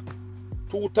the earth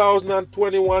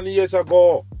 2021 years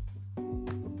ago.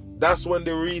 That's when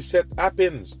the reset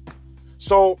happens.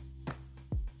 So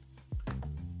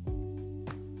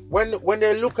when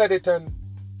they look at it, and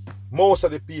most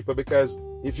of the people, because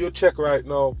if you check right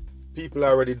now, people are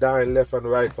already dying left and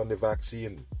right from the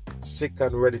vaccine. Sick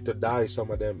and ready to die,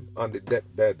 some of them on the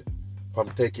deathbed from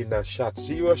taking that shot.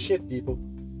 Serious shit, people.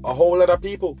 A whole lot of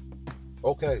people.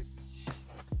 Okay.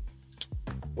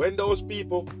 When those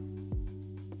people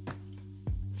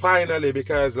finally,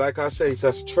 because like I say, it's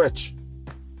a stretch.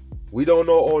 We don't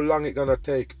know how long it's gonna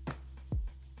take.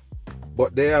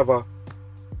 But they have the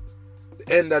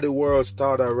end of the world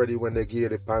started already when they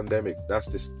gave the pandemic.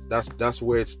 That's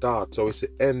where it starts. So it's the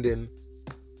ending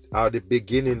or the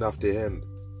beginning of the end.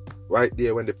 Right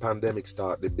there when the pandemic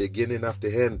started, the beginning of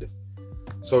the end.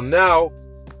 So now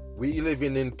we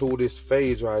living into this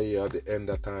phase right here at the end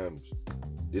of times.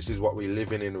 This is what we're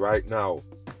living in right now.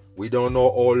 We don't know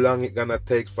how long it's gonna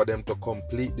take for them to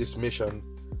complete this mission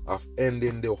of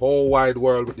ending the whole wide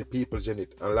world with the peoples in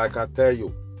it. And like I tell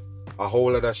you, a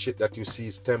whole lot of shit that you see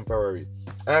is temporary.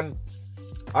 And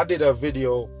I did a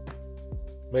video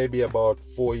maybe about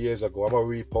 4 years ago. I'm gonna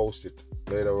repost it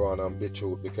later on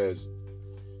BitChute, because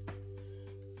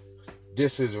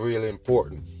this is really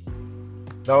important.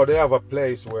 Now they have a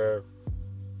place where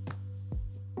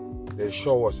they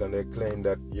show us and they claim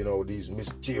that, you know, these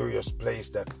mysterious place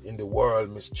that in the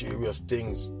world, mysterious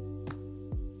things.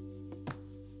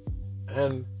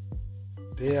 And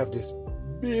they have this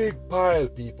Big pile,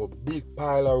 people. Big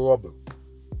pile of rubble.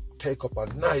 Take up a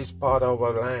nice part of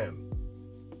our land.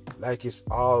 Like it's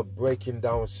all breaking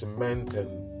down cement,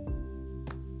 and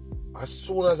as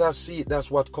soon as I see it,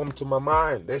 that's what comes to my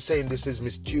mind. They're saying this is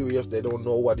mysterious. They don't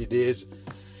know what it is.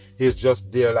 It's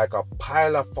just there like a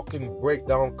pile of fucking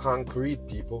breakdown concrete,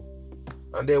 people.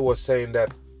 And they were saying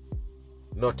that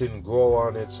nothing grow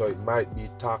on it, so it might be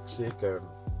toxic and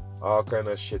all kind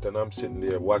of shit. And I'm sitting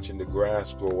there watching the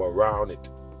grass grow around it.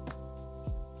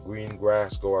 Green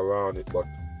grass go around it, but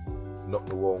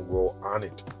nothing won't grow on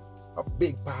it. A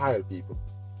big pile, people.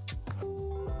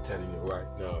 I'm telling you right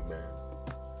now, man.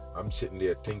 I'm sitting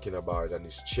there thinking about it, and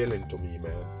it's chilling to me,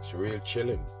 man. It's real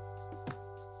chilling.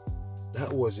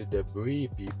 That was the debris,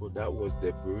 people. That was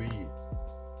debris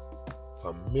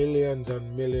from millions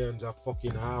and millions of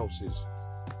fucking houses,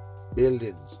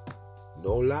 buildings.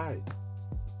 No lie.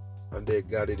 And they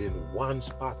got it in one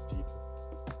spot, people.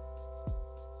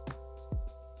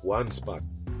 One spot.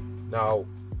 Now,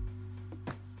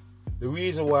 the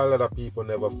reason why a lot of people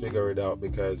never figure it out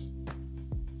because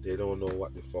they don't know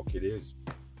what the fuck it is.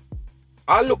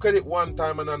 I look at it one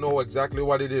time and I know exactly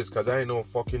what it is because I ain't no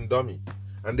fucking dummy.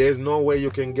 And there's no way you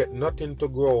can get nothing to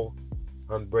grow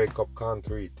and break up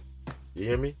concrete. You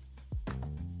hear me?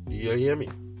 Do you hear me?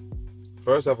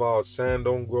 First of all, sand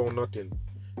don't grow nothing.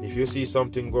 If you see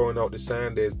something growing out the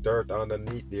sand, there's dirt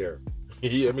underneath there. You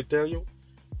hear me tell you?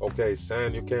 Okay,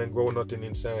 sand, you can't grow nothing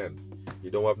in sand.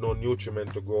 You don't have no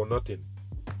nutriment to grow nothing.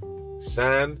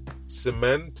 Sand,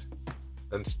 cement,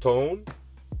 and stone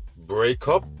break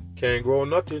up, can't grow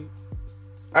nothing.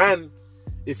 And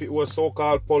if it was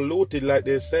so-called polluted like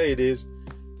they say it is,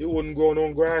 it wouldn't grow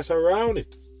no grass around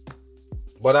it.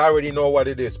 But I already know what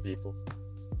it is, people.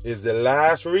 It's the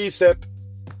last reset.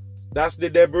 That's the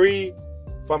debris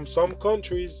from some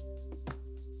countries.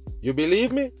 You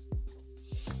believe me?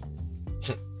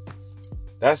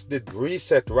 That's the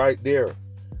reset right there.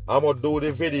 I'm going to do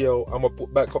the video. I'm going to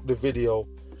put back up the video.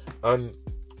 And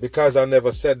because I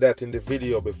never said that in the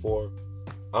video before,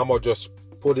 I'm going to just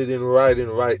put it in writing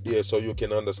right there so you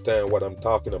can understand what I'm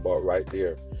talking about right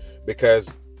there.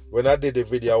 Because when I did the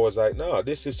video, I was like, no,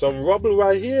 this is some rubble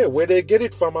right here. Where they get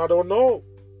it from, I don't know.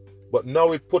 But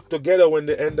now it put together when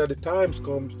the end of the times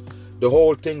comes, the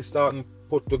whole thing starting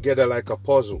put together like a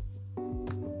puzzle.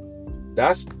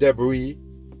 That's debris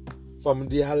from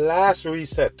the last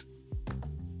reset.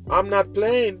 I'm not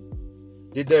playing.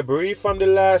 The debris from the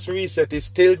last reset is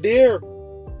still there.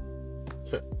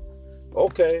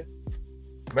 Okay.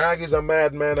 Mag is a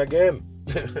madman again.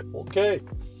 Okay.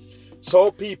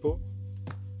 So people,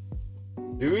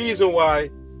 the reason why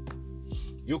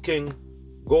you can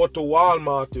go to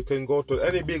Walmart, you can go to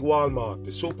any big Walmart,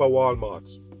 the super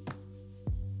Walmarts,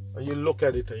 and you look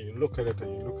at it and you look at it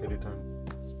and you look at it and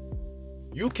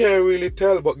you can't really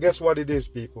tell, but guess what it is,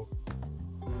 people?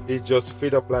 It just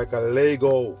fit up like a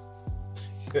Lego.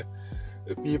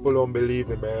 The people don't believe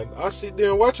me, man. I sit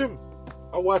there and watch them.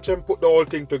 I watch them put the whole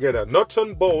thing together. Nuts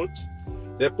and bolts.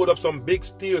 They put up some big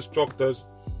steel structures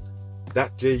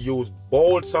that they use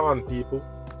bolts on, people.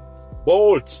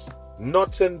 Bolts.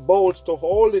 Nuts and bolts to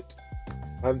hold it.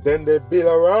 And then they build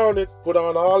around it, put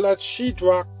on all that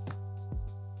sheetrock.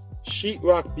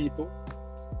 Sheetrock, people.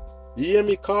 You hear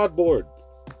me? Cardboard.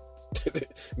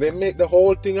 They make the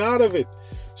whole thing out of it.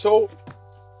 So,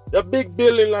 a big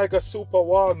building like a super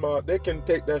Walmart, they can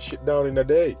take that shit down in a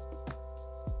day.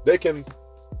 They can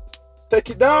take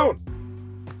it down.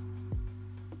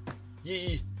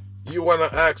 You want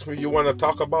to ask me, you want to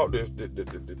talk about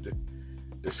the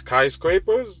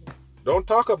skyscrapers? Don't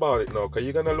talk about it now, because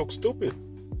you're going to look stupid.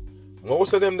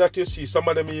 Most of them that you see, some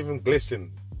of them even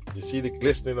glisten. You see the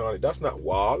glistening on it. That's not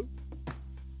wall.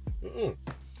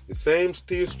 The same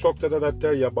steel structure that I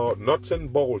tell you about, nuts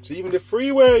and bolts, even the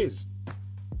freeways.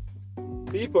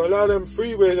 People, a lot of them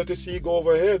freeways that you see go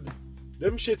overhead,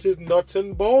 them shit is nuts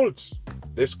and bolts.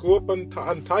 They screw up and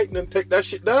tighten and take that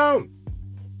shit down.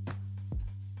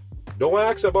 Don't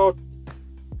ask about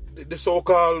the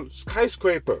so-called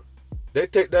skyscraper. They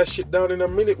take that shit down in a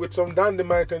minute with some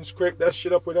dynamite and scrape that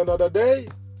shit up with another day.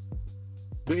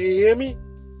 Do you hear me?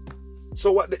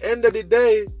 So at the end of the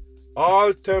day,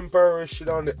 all temporary shit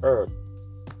on the earth.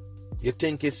 You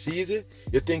think it's easy?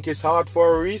 You think it's hard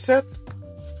for a reset?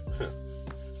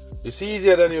 It's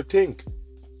easier than you think.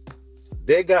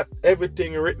 They got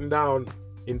everything written down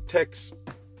in text.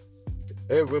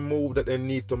 Every move that they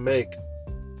need to make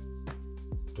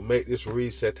this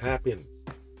reset happen.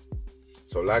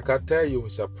 So like I tell you,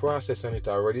 it's a process and it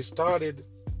already started.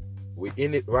 We're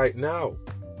in it right now.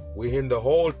 We're in the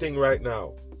whole thing right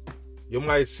now. You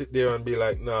might sit there and be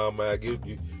like, nah, man,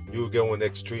 you going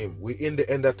extreme. We in the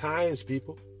end of times,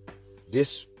 people.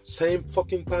 This same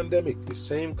fucking pandemic, the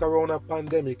same corona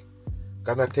pandemic,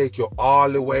 gonna take you all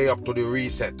the way up to the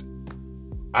reset.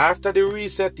 After the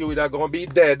reset, you either gonna be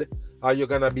dead or you're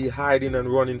gonna be hiding and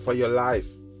running for your life.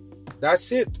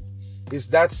 That's it. It's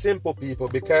that simple, people,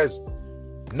 because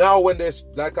now when they,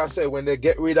 like I said, when they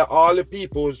get rid of all the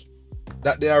peoples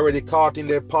that they already caught in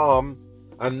their palm,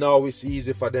 and now it's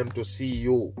easy for them to see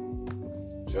you.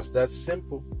 Just that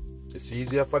simple. It's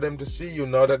easier for them to see you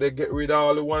now that they get rid of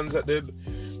all the ones that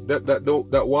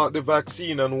that want the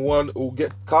vaccine and one who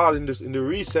get caught in the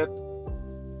reset.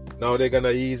 Now they're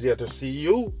gonna easier to see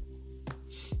you.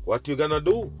 What you gonna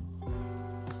do?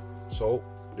 So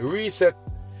the reset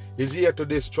is here to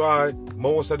destroy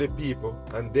most of the people,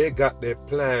 and they got their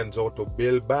plans how to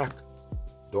build back.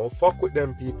 Don't fuck with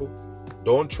them, people.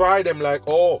 Don't try them like,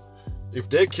 oh, if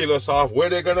they kill us off, where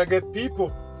they gonna get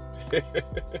people?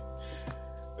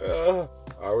 I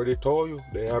already told you,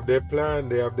 they have their plan,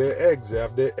 they have their eggs, they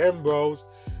have their embryos.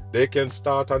 They can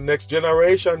start a next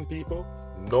generation, people.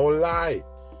 No lie.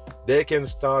 They can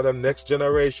start a next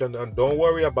generation, and don't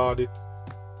worry about it.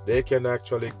 They can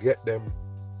actually get them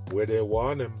where they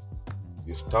want them.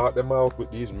 You start them out with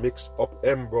these mixed up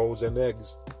embryos and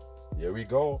eggs. Here we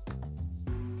go.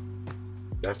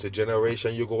 That's the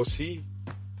generation you go see.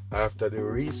 After the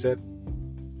reset,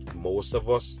 most of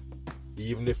us,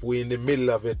 even if we're in the middle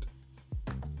of it,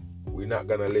 we're not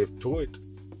gonna live through it.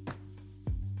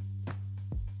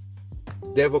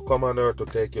 Devil come on earth to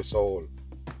take your soul.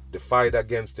 The fight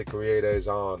against the Creator is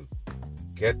on.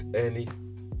 Get any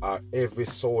or every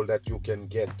soul that you can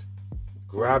get.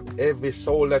 Grab every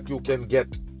soul that you can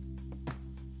get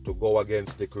to go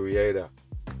against the Creator.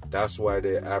 That's why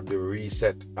they have the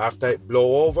reset. After it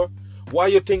blow over, why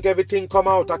you think everything come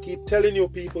out? I keep telling you,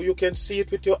 people, you can see it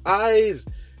with your eyes.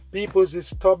 People is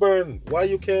stubborn. Why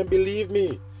you can't believe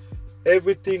me?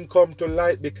 Everything come to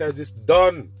light because it's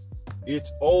done.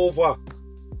 It's over.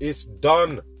 It's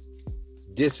done.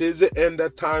 This is the end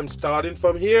of time starting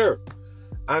from here.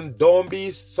 And don't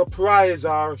be surprised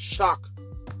or shocked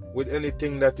with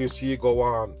anything that you see go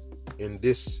on in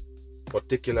this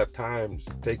particular times,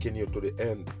 taking you to the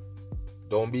end.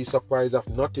 Don't be surprised of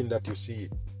nothing that you see.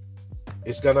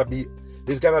 It's gonna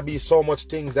be so much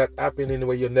things that happening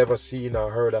where you never seen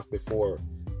or heard of before.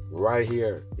 Right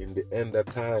here in the end of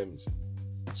times.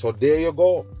 So there you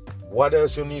go. What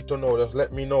else you need to know? Just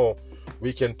let me know.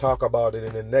 We can talk about it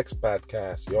in the next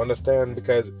podcast. You understand?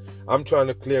 Because I'm trying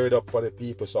to clear it up for the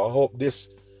people. So I hope this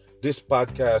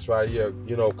podcast right here,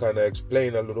 kind of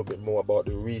explain a little bit more about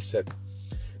the reset.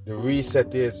 The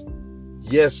reset is,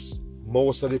 yes,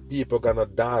 most of the people gonna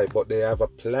die, but they have a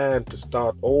plan to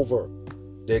start over.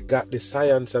 They got the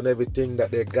science and everything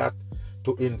that they got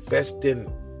to invest in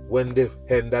when the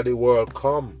end of the world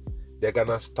come. They're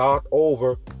gonna start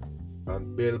over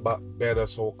and build back better,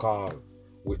 so-called.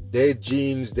 With their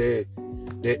genes, their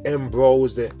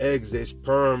embryos, their eggs, their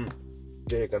sperm,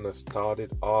 they're gonna start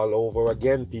it all over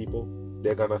again, people.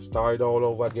 They're gonna start it all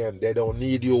over again. They don't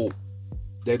need you.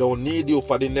 They don't need you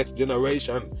for the next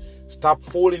generation. Stop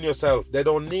fooling yourself. They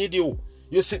don't need you.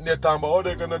 You're sitting there talking about, oh,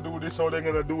 they're gonna do this, oh, they're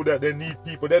gonna do that. They need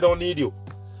people. They don't need you.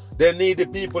 They need the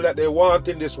people that they want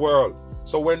in this world.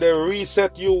 So when they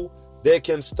reset you, they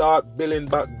can start building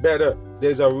back better.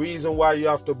 There's a reason why you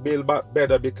have to build back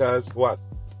better, because what?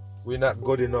 We're not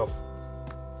good enough.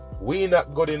 We're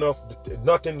not good enough.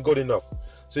 Nothing good enough.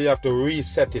 So you have to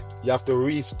reset it. You have to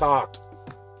restart.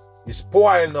 It's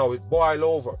boiled now. It boil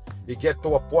over. You get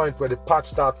to a point where the pot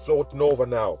start floating over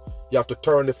now. You have to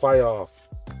turn the fire off.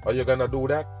 Are you going to do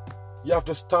that? You have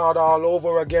to start all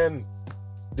over again.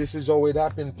 This is how it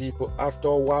happened, people. After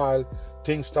a while,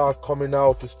 things start coming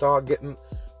out. They start getting...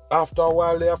 After a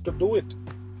while, they have to do it.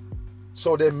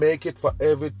 So they make it for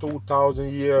every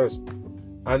 2,000 years.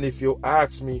 And if you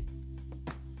ask me,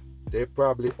 they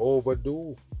probably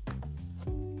overdo.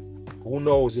 Who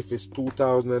knows if it's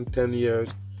 2010 years,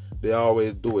 they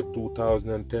always do it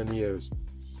 2010 years.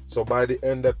 So by the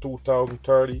end of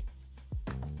 2030,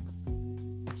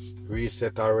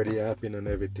 reset already happened and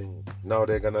everything. Now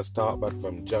they're going to start back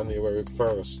from January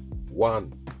 1st,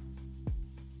 1.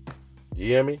 You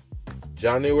hear me?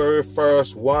 January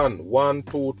 1st, 1,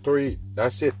 2, 3.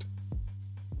 That's it.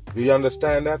 Do you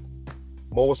understand that?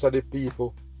 Most of the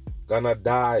people gonna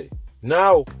die.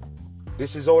 Now,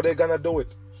 this is how they're gonna do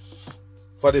it.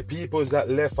 For the peoples that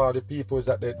left, or the peoples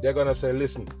that they're gonna say,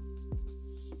 listen,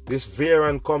 this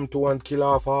variant come to and kill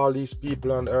off all these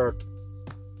people on earth.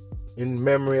 In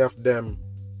memory of them,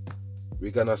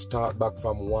 we're gonna start back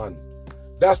from 1.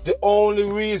 That's the only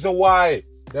reason why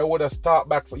they would have start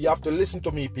back. You have to listen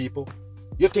to me, people.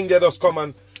 You think they just come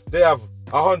and they have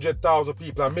 100,000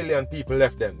 people, 1 million people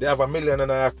left then. They have 1.5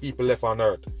 million people left on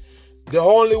earth. The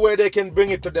only way they can bring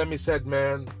it to them, he said,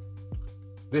 man,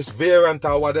 this variant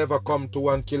or whatever come to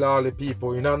and kill all the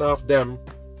people. In none of them,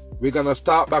 we're going to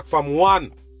start back from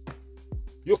 1.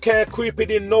 You can't creep it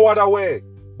in no other way.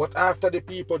 But after the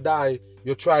people die,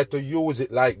 you try to use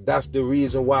it like that's the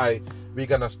reason why we're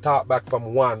going to start back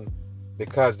from 1.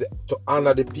 Because to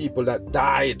honor the people that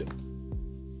died.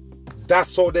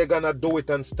 That's how they're going to do it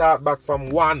and start back from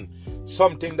 1.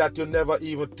 Something that you never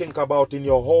even think about in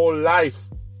your whole life.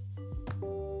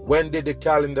 When did the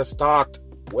calendar start?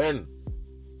 When?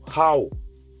 How?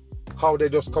 How they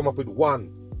just come up with 1?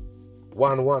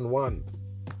 1, 1, 1.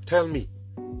 Tell me.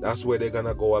 That's where they're going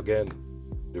to go again.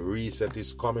 The reset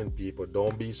is coming, people.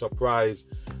 Don't be surprised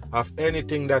of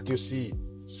anything that you see.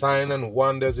 Sign and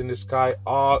wonders in the sky.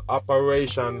 All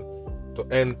operation to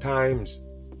end times.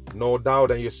 No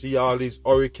doubt. And you see all these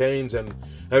hurricanes and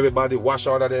everybody wash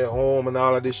out of their home and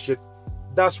all of this shit.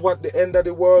 That's what the end of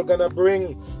the world gonna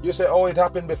bring. You say, oh, it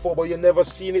happened before, but you never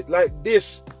seen it like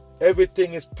this.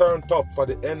 Everything is turned up for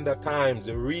the end of times,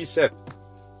 the reset.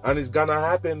 And it's gonna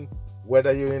happen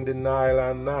whether you're in denial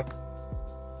or not.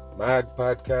 Mad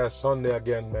Podcast Sunday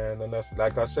again, man. And that's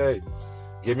like I say,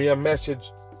 give me a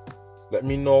message. Let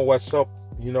me know what's up.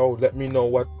 Let me know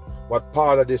what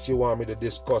part of this you want me to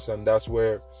discuss. And that's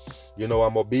where, I'm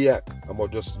going to be at. I'm going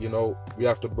to just, we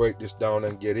have to break this down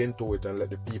and get into it and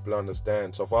let the people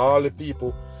understand. So for all the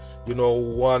people,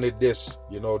 who wanted this,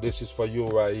 this is for you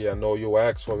right here. I know you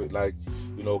asked for it,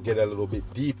 get a little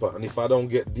bit deeper. And if I don't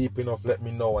get deep enough, let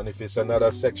me know. And if it's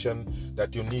another section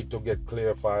that you need to get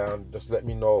clarified, just let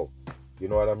me know. You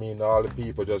know what I mean? All the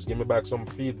people, just give me back some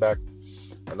feedback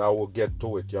and I will get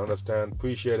to it. You understand?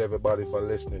 Appreciate everybody for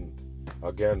listening.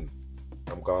 Again,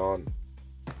 I'm gone.